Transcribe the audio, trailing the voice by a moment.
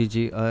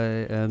Ji,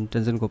 I am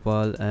Tenzin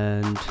Gopal,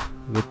 and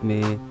with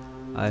me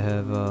I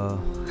have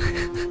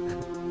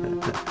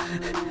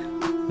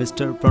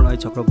Mr. Pranay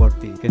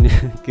Chakraborty. Can you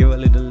give a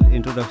little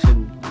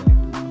introduction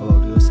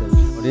about yourself?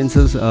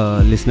 Audiences,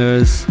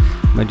 listeners,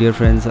 my dear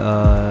friends,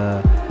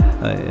 yeah,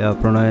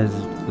 Pranay is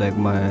like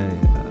my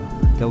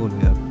क्या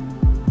बोलूँ यार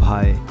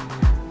भाई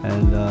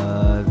and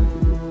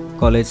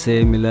college से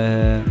मिला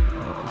है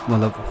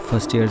मतलब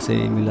first year से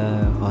ही मिला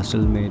है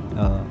हॉस्टल में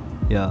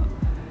या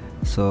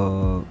सो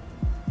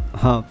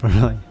हाँ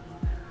प्रणय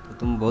तो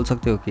तुम बोल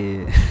सकते हो कि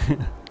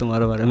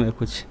तुम्हारे बारे में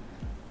कुछ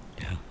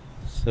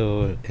So,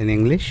 in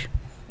English?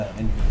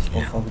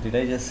 Oh fuck, did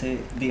I just say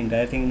the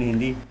entire thing in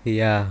Hindi?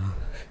 Yeah,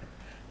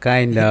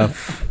 kind of.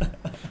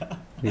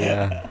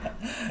 Yeah,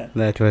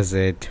 that was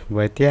it.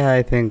 But yeah,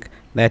 I think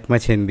that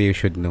much Hindi you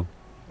should know.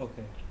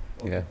 Okay.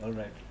 Yeah. All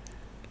right.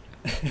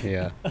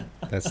 Yeah,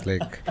 that's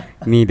like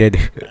needed.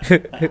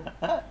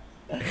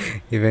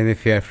 Even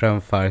if you are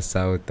from far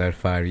south or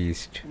far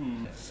east.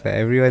 So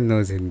everyone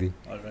knows Hindi.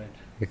 All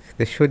right. Like,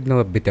 they should know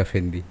a bit of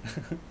Hindi.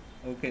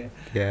 Okay.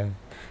 Yeah.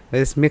 But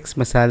it's mixed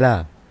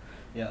masala.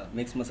 Yeah,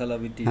 mixed masala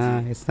with tea.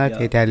 It's not Yeah.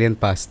 Italian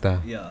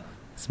pasta. Yeah.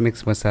 It's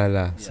mixed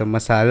masala. So Yeah.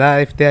 masala,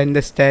 if they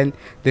understand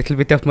little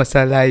bit of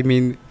masala, I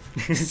mean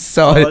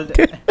salt.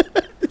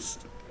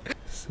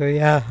 So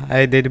yeah,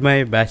 I did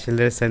my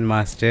bachelor's and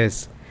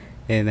master's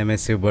in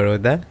MSU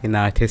Baroda in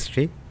art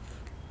history,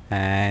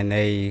 and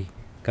I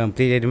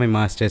completed my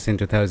master's in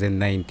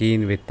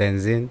 2019 with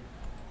Tenzin.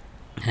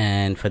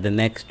 And for the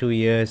next 2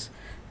 years,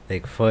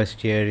 like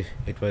first year,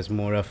 it was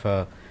more of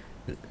a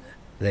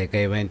like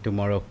I went to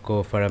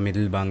Morocco for a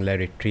Middle Bangla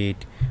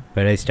retreat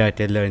where I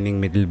started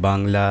learning Middle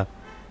Bangla,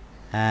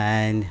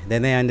 and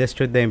then I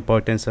understood the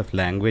importance of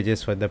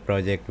languages for the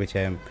project which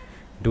I am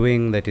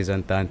doing, that is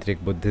on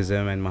Tantric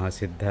Buddhism and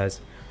Mahasiddhas,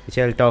 which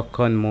I'll talk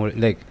on more,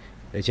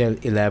 which I'll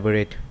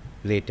elaborate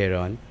later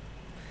on.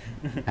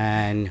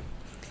 And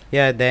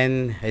yeah,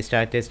 then I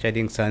started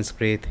studying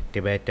Sanskrit,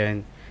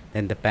 Tibetan.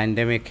 Then the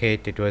pandemic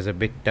hit. It was a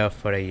bit tough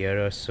for a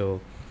year or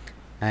so,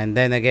 and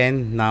then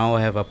again now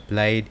I have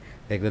applied.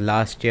 Like the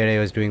last year I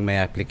was doing my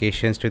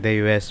applications to the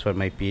US for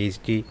my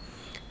PhD,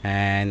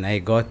 and I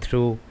got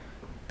through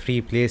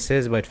 3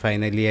 places, but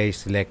finally I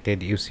selected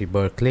UC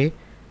Berkeley,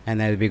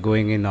 and I'll be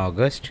going in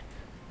August,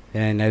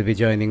 and I'll be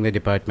joining the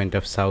Department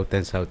of South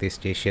and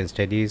Southeast Asian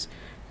Studies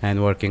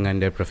and working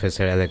under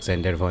Professor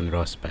Alexander von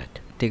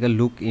Rospat. Take a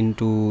look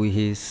into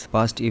his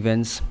past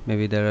events.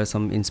 Maybe there are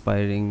some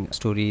inspiring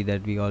story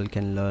that we all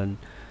can learn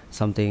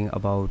something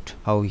about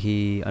how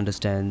he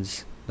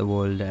understands the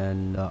world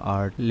and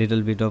art.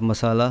 Little bit of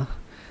masala.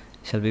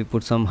 Shall we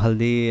put some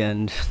haldi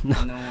and No,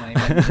 I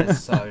meant the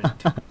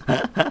salt.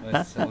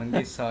 It's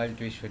only salt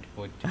we should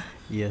put.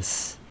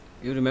 yes.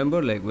 You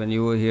remember like when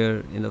you were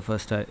here in the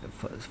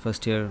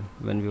first year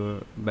when we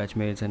were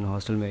batchmates and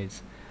hostel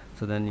mates.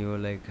 So then you were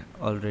like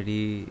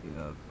already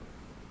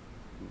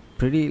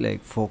pretty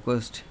like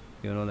focused,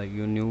 like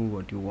you knew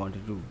what you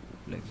wanted to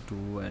like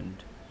do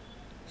and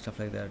stuff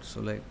like that.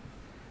 So like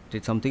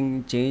did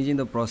something change in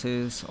the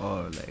process,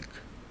 or like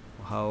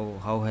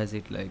how has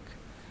it like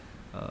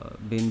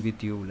been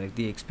with you, like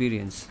the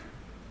experience?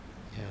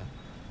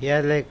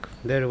 Yeah, like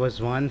there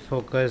was one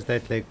focus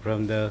that like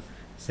from the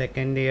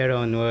second year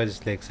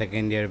onwards, like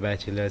second year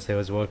bachelor's, I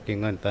was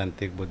working on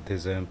Tantric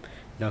Buddhism,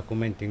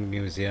 documenting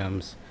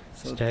museums.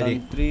 So Study-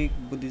 tantric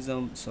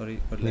Buddhism, sorry,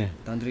 but like Yeah.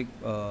 tantric,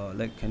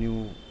 like can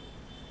you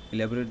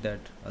elaborate that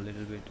a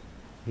little bit?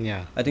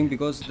 Yeah. I think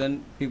because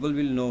then people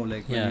will know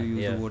like when Yeah, you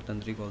use yeah. the word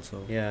tantric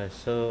also. Yeah,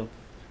 so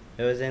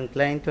I was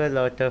inclined to a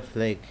lot of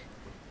like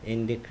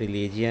Indic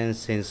religions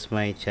since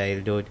my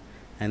childhood,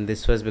 and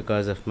this was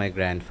because of my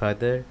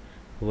grandfather,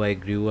 who I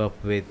grew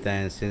up with,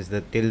 and since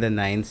the till the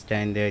 9th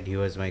standard he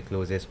was my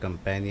closest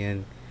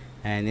companion.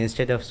 And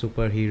instead of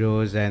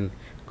superheroes and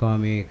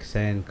comics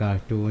and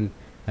cartoon,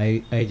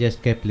 I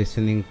just kept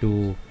listening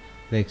to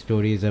like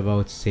stories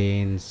about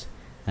saints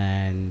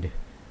and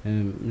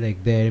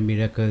like their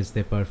miracles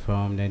they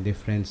performed, and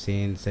different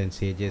saints and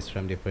sages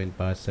from different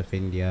parts of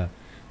India,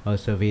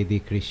 also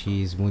Vedic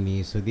rishis,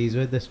 munis. So these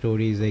were the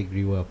stories I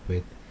grew up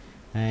with.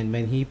 And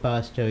when he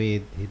passed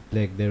away,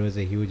 like there was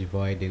a huge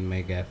void in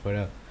my gap for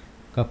a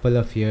couple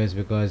of years,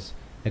 because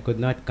I could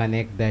not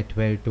connect that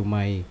well to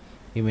my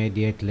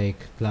immediate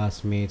like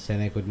classmates,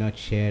 and I could not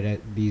share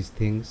these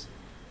things.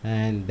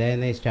 And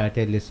then I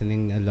started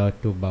listening a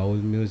lot to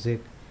Baul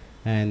music,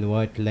 and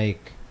what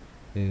like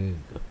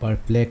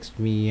perplexed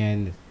me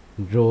and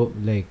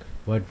drove like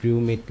what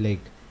drew me like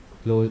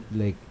close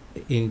like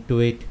into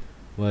it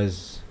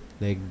was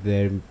like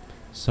their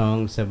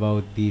songs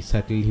about the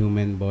subtle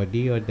human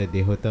body, or the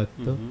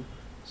Dehotattva. Mhm.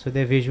 So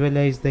they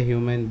visualize the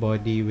human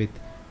body with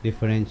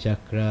different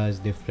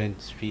chakras,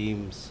 different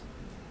streams.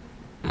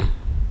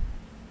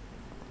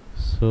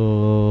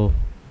 So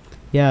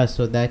yeah,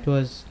 so that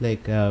was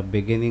like a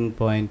beginning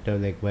point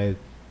of like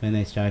when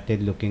I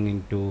started looking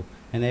into,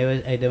 and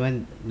I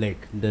don't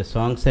like the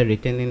songs are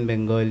written in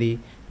Bengali,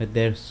 but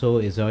they're so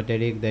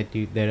esoteric that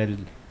there are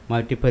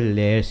multiple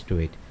layers to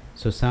it.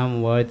 So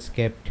some words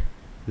kept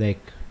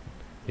like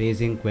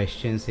raising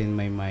questions in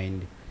my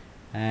mind.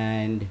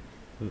 And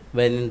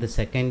when in the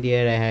second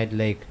year I had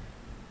like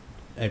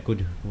I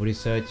could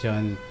research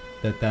on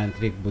the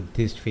tantric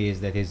Buddhist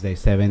phase, that is the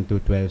 7th to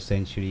 12th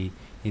century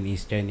in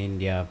eastern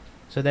India.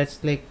 So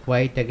that's like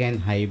quite again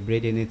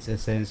hybrid in its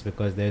essence,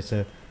 because there's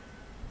a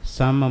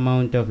some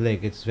amount of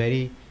like, it's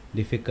very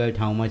difficult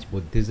how much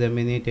Buddhism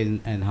in it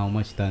and how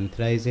much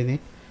Tantra is in it,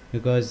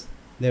 because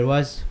there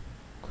was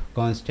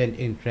constant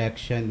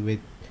interaction with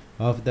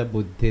of the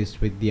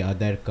Buddhists with the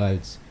other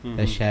cults,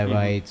 the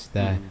Shaivites,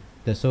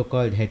 the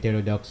so-called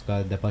heterodox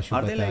cult, the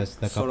Are they like Pashupatas,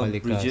 the sort of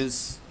Kapalikas.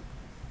 bridges?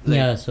 Like,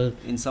 Yeah, so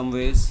in some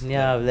ways.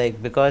 yeah,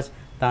 like because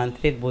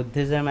Tantric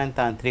Buddhism and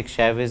Tantric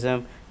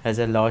Shaivism has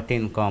a lot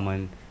in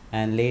common,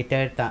 and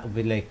later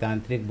like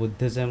Tantric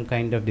Buddhism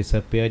kind of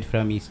disappeared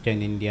from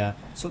Eastern India.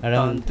 So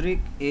Around-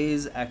 tantric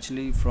is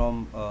actually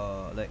from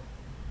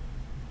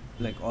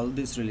like all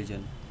this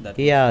religion that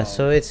was Yeah, found.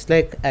 so it's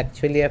like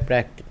actually a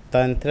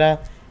Tantra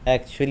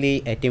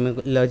actually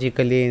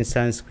etymologically in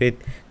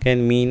Sanskrit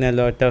can mean a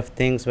lot of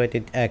things, but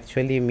it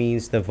actually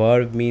means, the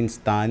verb means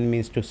tan,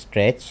 means to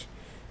stretch.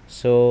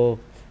 So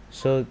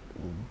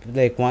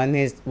like one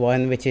is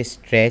one which is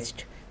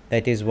stretched,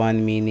 that is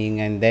one meaning,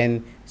 and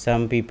then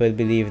some people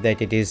believe that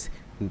it is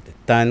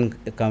tan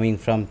coming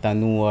from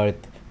tanu,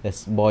 earth, the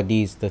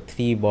bodies, the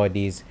three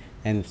bodies,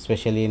 and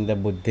especially in the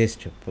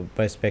Buddhist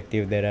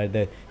perspective there are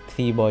the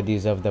three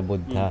bodies of the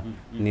Buddha,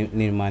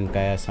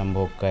 Nirmankaya,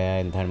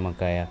 Sambhogkaya and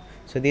Dharmakaya.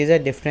 So these are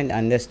different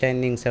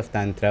understandings of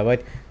Tantra,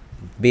 but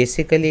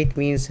basically it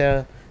means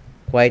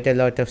quite a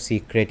lot of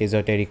secret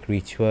esoteric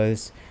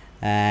rituals,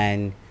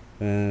 and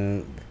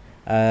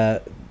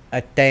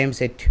at times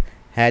it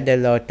had a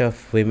lot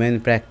of women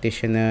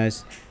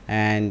practitioners,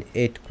 and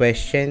it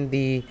questioned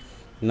the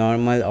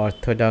normal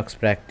orthodox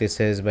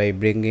practices by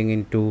bringing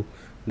into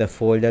the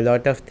fold a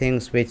lot of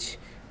things which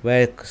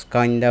were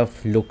kind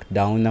of looked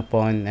down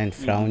upon and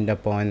frowned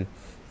upon,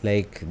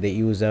 like the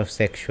use of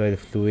sexual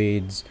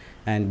fluids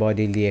and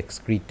bodily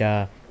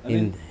excreta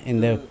in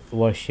the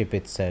worship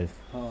itself.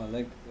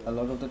 Like a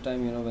lot of the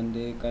time, you know, when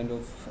they kind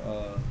of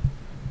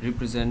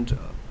represent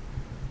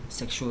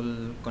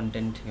sexual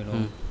content, you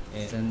know,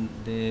 and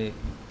they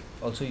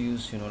also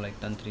use, you know, like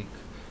tantric,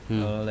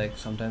 like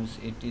sometimes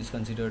it is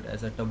considered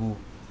as a taboo,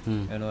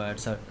 you know,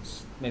 at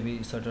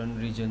maybe certain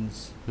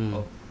regions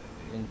of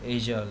in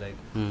Asia, like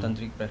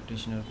tantric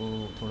practitioner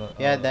ko thoda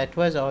Yeah, that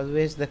was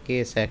always the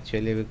case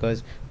actually,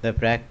 because the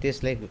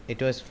practice, like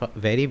it was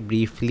very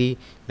briefly,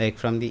 like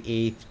from the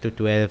 8th to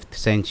 12th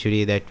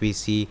century, that we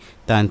see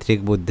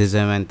Tantric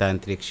Buddhism and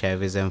Tantric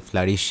Shaivism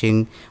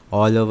flourishing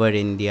all over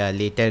India,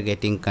 later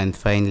getting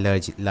confined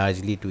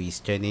largely to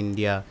Eastern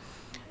India,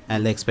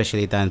 and like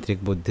especially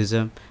Tantric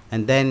Buddhism.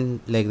 And then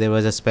like there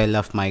was a spell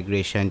of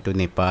migration to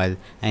Nepal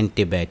and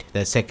Tibet,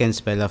 the second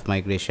spell of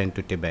migration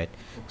to Tibet.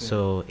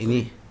 So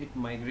it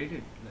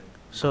migrated, like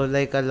so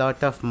like a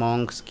lot of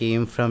monks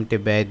came from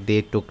Tibet,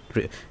 they took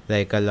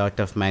like a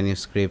lot of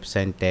manuscripts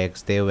and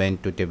texts, they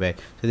went to Tibet.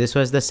 So this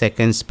was the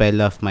second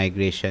spell of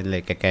migration,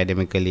 like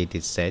academically it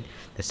is said.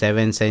 The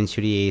 7th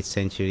century, 8th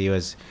century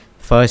was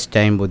first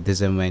time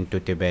Buddhism went to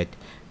Tibet,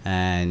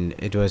 and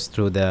it was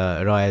through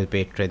the royal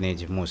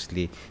patronage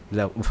mostly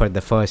for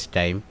the first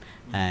time.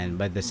 And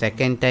but the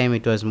second time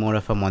it was more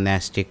of a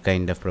monastic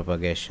kind of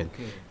propagation.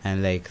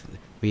 And like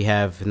we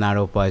have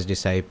Naropa's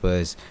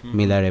disciples,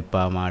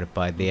 Milarepa,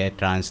 Marpa, they are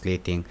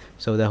translating.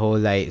 So the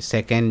whole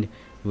second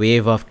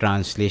wave of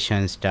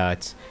translation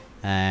starts.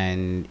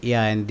 And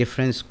yeah, and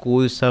different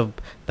schools of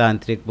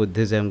Tantric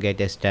Buddhism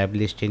get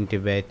established in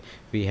Tibet.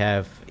 We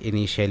have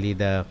initially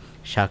the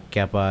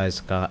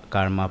Shakyapas,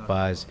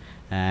 Karmapas,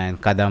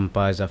 and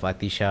Kadampas of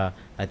Atisha.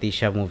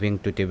 Atisha moving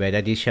to Tibet.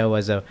 Atisha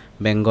was a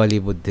Bengali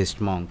Buddhist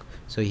monk.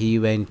 So he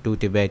went to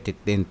Tibet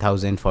in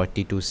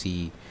 1042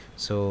 CE.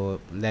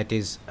 So that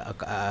is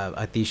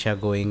Atisha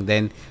going.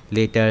 Then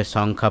later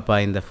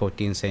Tsongkhapa in the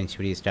 14th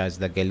century starts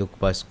the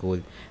Gelugpa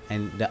school.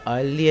 And the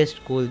earliest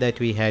school that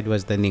we had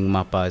was the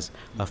Nyingmapas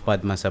of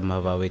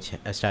Padmasambhava, which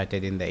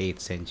started in the 8th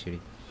century.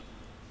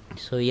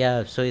 So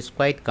yeah, so it's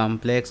quite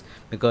complex,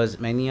 because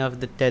many of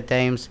the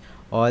times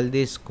all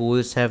these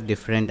schools have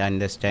different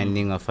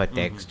understanding of a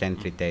text and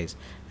treatise,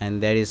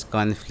 and there is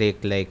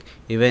conflict, like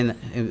even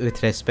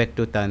with respect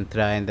to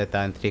Tantra and the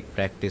tantric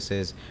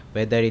practices,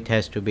 whether it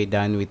has to be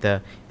done with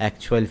a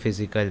actual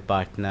physical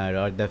partner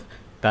or the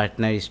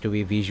partner is to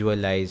be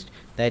visualized.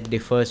 That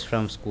differs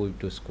from school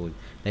to school.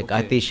 Like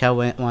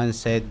Atisha once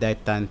said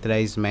that Tantra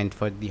is meant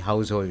for the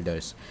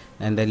householders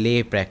and the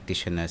lay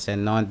practitioners,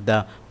 and not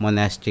the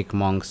monastic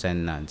monks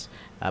and nuns.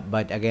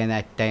 But again,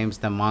 at times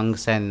the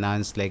monks and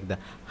nuns, like the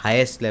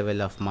highest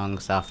level of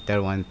monks,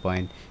 after one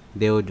point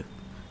they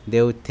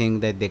would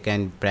think that they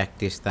can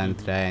practice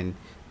Tantra and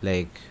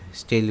like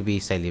still be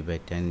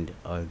celibate and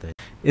all that.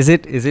 Is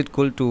it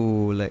cool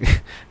to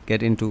like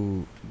get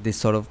into this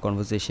sort of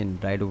conversation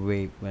right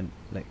away? When,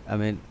 like, I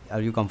mean,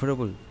 are you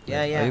comfortable?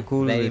 Yeah, Are you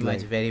cool? Very with, much,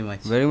 like, very much.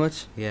 very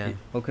much. Yeah.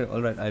 Okay,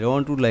 all right. I don't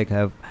want to like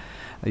have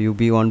you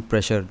be on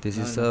pressure. This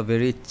is a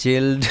very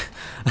chilled,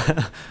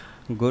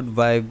 good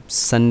vibe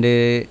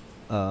Sunday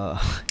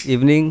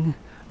evening,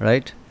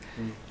 right?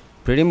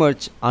 Pretty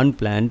much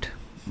unplanned.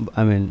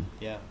 I mean,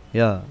 Yeah.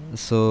 yeah.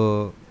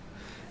 So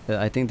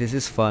I think this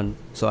is fun.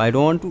 So I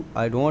don't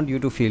want you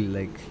to feel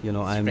like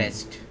I'm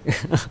Stressed.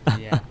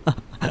 Yeah.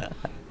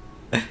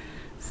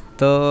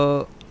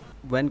 So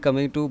when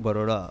coming to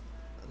Baroda,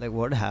 like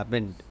what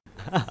happened?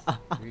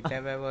 Every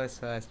time I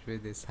was asked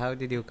with this, how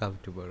did you come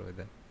to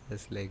Baroda?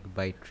 It's like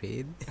by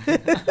train.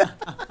 Like,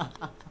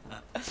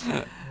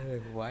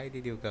 why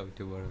did you come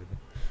to Baroda?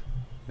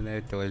 And I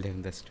told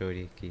him the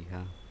story ki,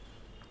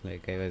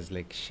 like I was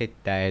like shit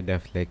tired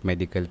of like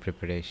medical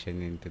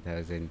preparation in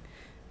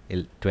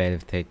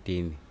 2012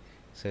 13.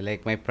 So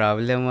like my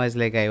problem was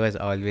like I was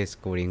always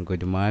scoring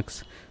good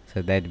marks,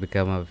 so that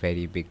became a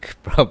very big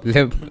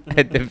problem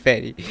at the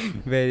very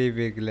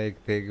big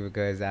like thing,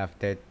 because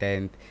after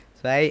 10th,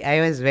 so I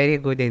was very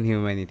good in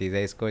humanities.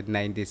 I scored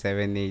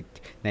 97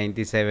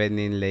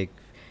 in like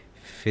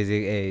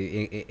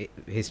physics,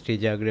 history,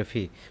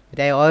 geography, but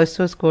I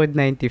also scored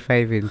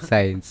 95 in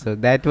science, so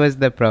that was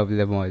the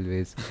problem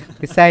always.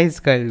 Science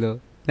कर लो,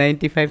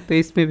 95 तो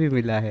इसमें भी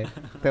मिला है.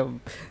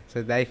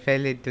 So I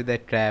fell into the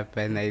trap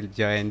and I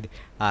joined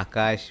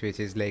Akash, which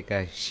is like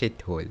a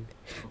shithole.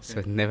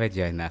 So never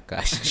join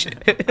Akash.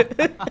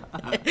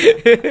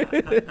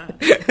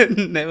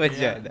 Never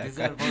join These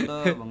are Akash. for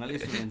the Bengali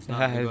students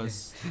now,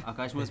 because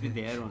Akash must be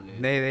there only.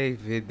 They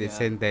with this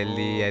Yeah. in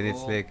Delhi, and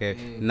it's like a,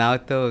 Okay. now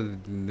the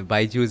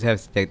Byju's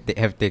have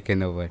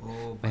taken over.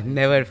 Oh, But Byju's.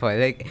 never for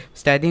like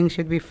studying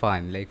should be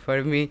fun. Like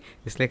for me,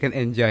 it's like an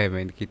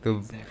enjoyment कि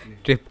तुम Exactly.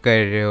 Trip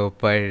कर रहे हो,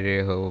 पढ़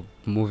रहे हो,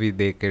 movie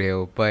देख रहे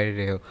हो, पढ़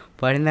रहे हो.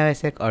 पढ़ना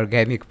वैसे एक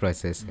ऑर्गेनिक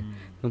प्रोसेस है.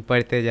 तुम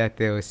पढ़ते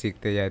जाते हो,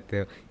 सीखते जाते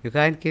हो. You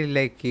can't कि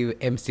like कि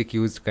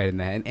MCQs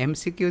करना है. And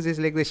MCQs is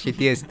like the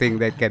shittiest thing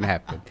that can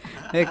happen.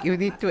 Like you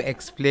need to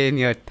explain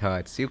your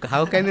thoughts.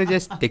 How can you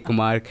just tick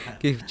mark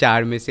कि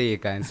 4 में से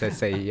एक आंसर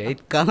सही है?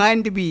 It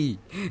can't be.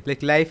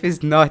 Like life is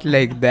not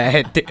like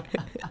that.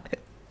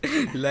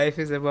 Life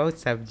is about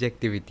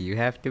subjectivity. You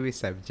have to be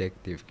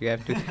subjective. You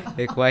have to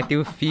like what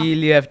you feel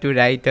you have to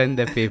write on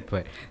the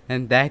paper.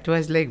 And that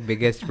was like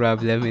biggest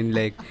problem in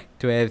like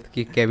 12th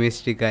की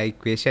chemistry का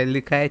equation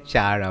लिखा है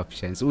 4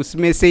 options,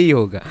 उसमें से ही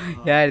होगा.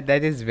 Yeah,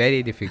 that is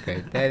very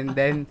difficult. And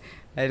then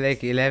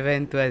like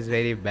 11th was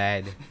very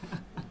bad.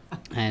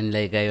 And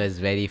like I was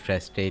very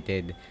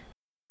frustrated.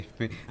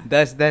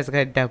 10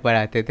 घंटा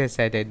पढ़ाते थे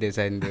सैटरडे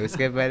संडे.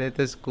 उसके पहले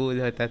तो स्कूल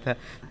होता था.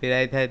 फिर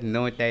I had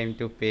no time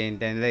to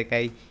paint, and like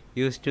I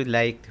use to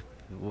like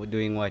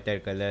doing water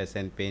colours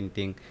and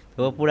painting.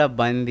 तो वो पूरा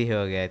बंद ही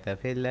हो गया था.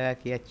 फिर लगा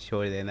कि यार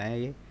छोड़ देना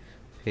है ये,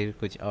 फिर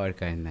कुछ और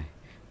करना है.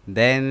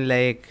 देन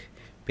लाइक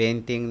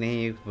पेंटिंग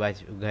नहीं,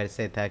 बस घर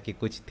से था कि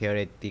कुछ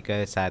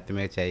थियोरेटिकल साथ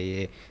में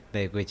चाहिए,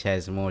 like which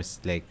has more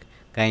like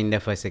kind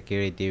of a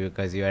security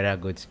because you are a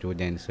good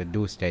student, so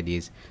do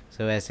studies.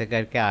 So ऐसे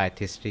करके art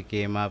history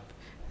came up,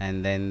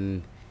 and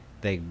then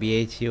like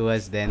BHU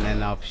was then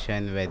an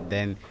option, but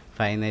then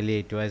finally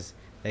it was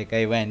like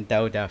I went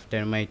out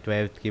after my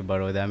 12th की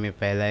बड़ौदा में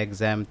पहला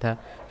exam था,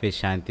 फिर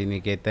Shanti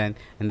Niketan,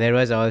 and there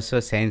was also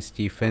St.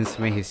 Stephen's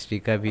में history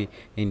का भी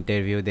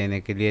interview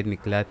देने के लिए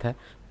निकला था.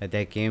 But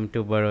I came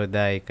to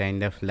Baroda, I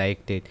kind of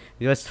liked it.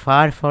 It was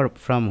far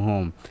from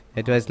home.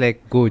 It was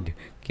like good.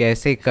 कि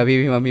ऐसे कभी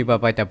भी मम्मी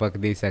पापा टपक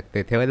नहीं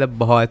सकते थे. मतलब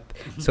बहुत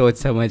सोच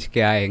समझ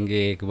के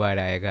आएंगे, एक बार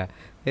आएगा.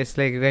 It's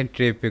like you can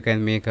trip, you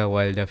can make a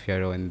world of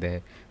your own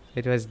there.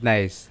 It was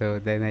nice. So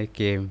then I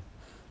came.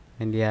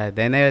 And yeah,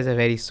 then I was a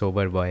very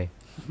sober boy.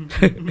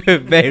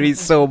 Very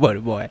sober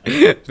boy.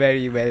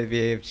 Very well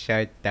behaved,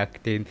 shirt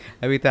tucked in.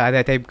 अभी तो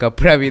आधा time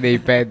कपड़ा भी नहीं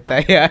पहनता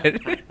यार.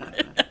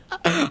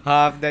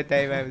 Half the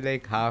time I'm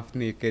like half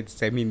naked,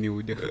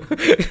 semi-nude.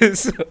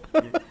 So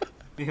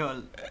We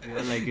all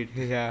like it.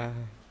 yeah,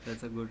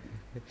 That's a good.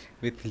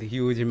 with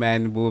huge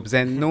man boobs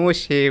and no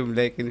shame,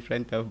 like in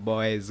front of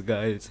boys,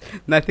 girls,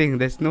 nothing.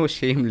 There's no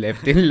shame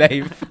left in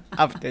life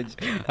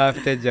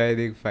after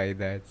joining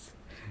fine arts.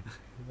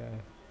 Yeah,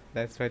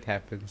 that's what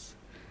happens.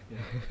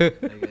 Yeah,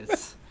 I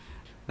guess.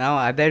 Now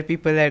other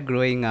people are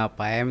growing up,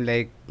 I am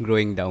like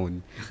growing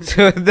down.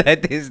 So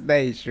that is the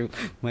issue.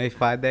 My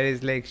father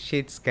is like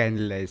shit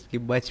scandalized कि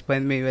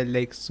बचपन में you were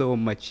like so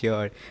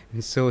mature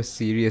and so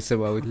serious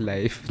about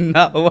life.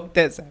 Now what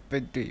has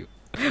happened to you?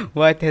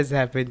 What has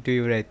happened to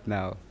you right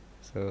now?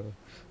 So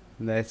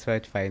that's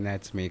what fine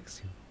arts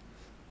makes you.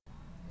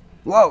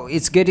 Wow,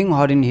 it's getting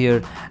hot in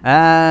here,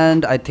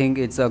 and I think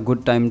it's a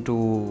good time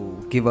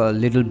to give a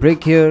little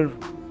break here.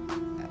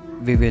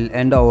 We will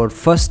end our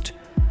first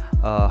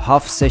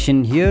half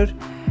session here,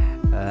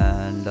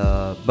 and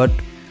but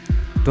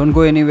don't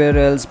go anywhere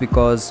else,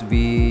 because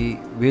we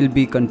will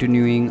be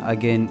continuing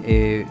again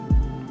a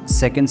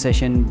second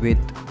session with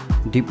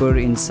deeper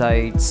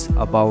insights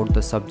about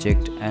the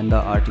subject and the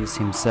artist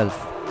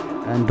himself.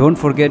 And don't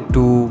forget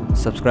to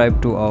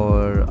subscribe to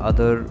our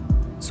other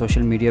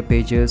social media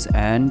pages,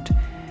 and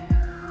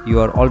you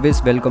are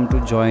always welcome to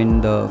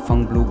join the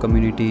Funk Blue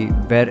community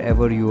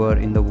wherever you are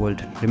in the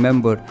world.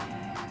 Remember,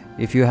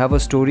 if you have a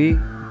story,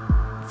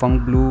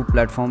 Funk Blue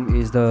platform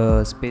is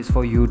the space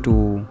for you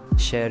to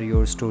share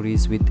your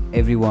stories with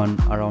everyone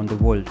around the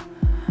world.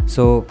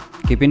 So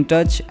keep in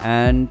touch,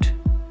 and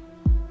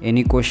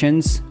any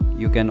questions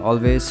you can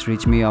always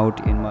reach me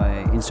out in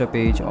my Insta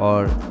page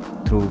or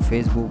through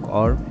Facebook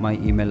or my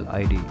email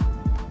ID.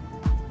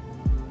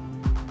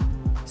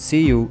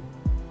 See you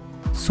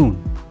soon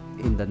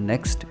in the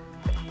next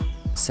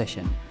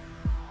session.